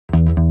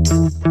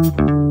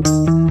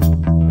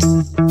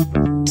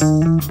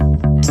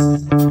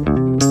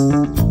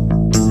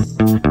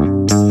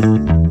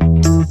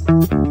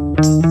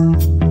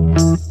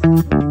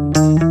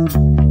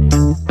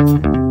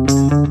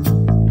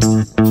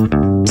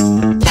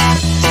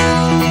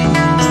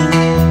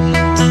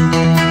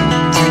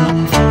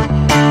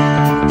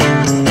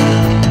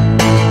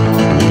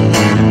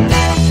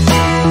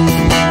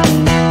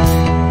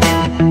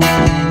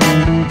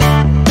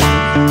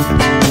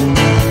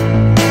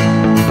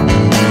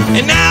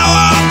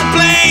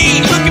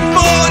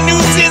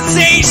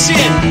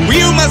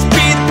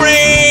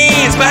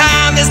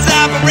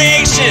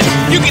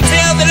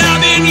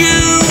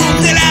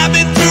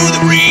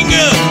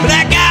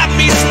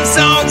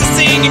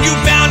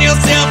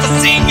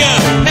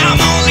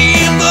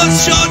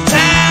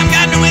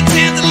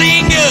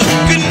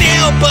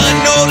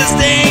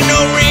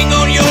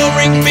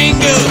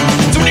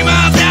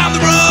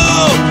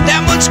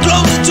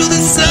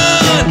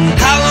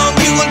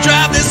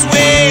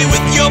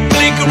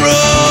a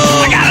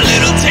rub. I got a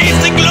little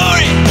taste of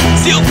glory,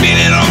 still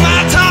feeling on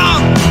my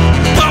tongue.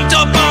 Pumped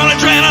up on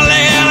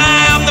adrenaline,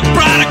 I am the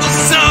prodigal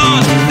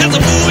son. There's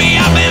a movie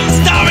I've been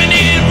starring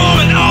in for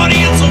an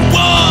audience of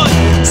one.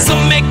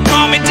 Some may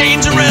call me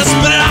dangerous,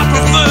 but I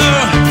prefer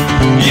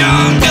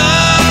younger.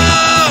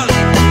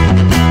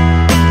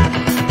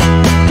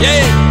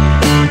 Yeah.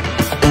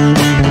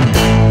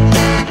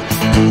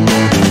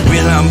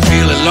 Well, I'm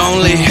feeling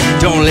lonely,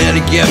 don't let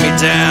it get me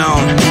down.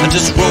 I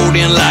just rode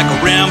in like a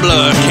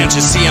rambler, can't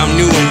you see I'm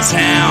new in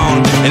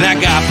town? And I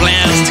got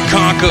plans to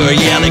conquer,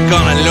 yeah, they're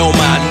gonna know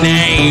my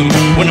name.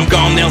 When I'm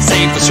gone, they'll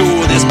say for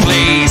sure this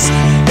place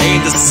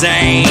ain't the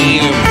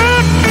same.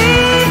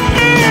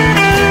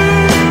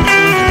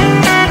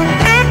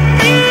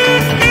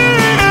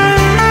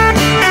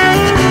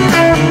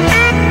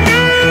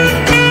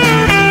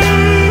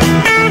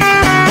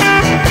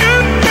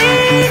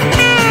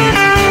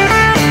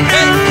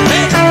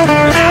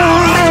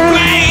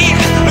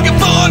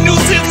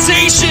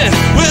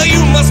 Well,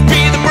 you must be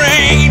the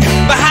brain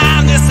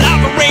behind this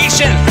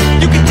operation.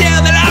 You can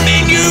tell that I've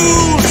been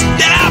used,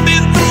 that I've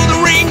been through the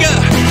ringer.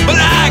 But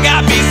I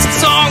got me some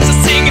songs to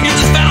sing, and you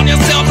just found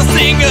yourself a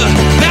singer.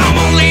 Now I'm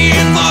only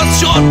in for a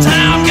short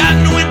time, got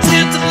no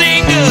intent to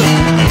linger.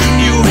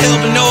 You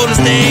help me notice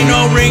there ain't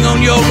no ring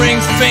on your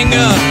ring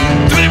finger.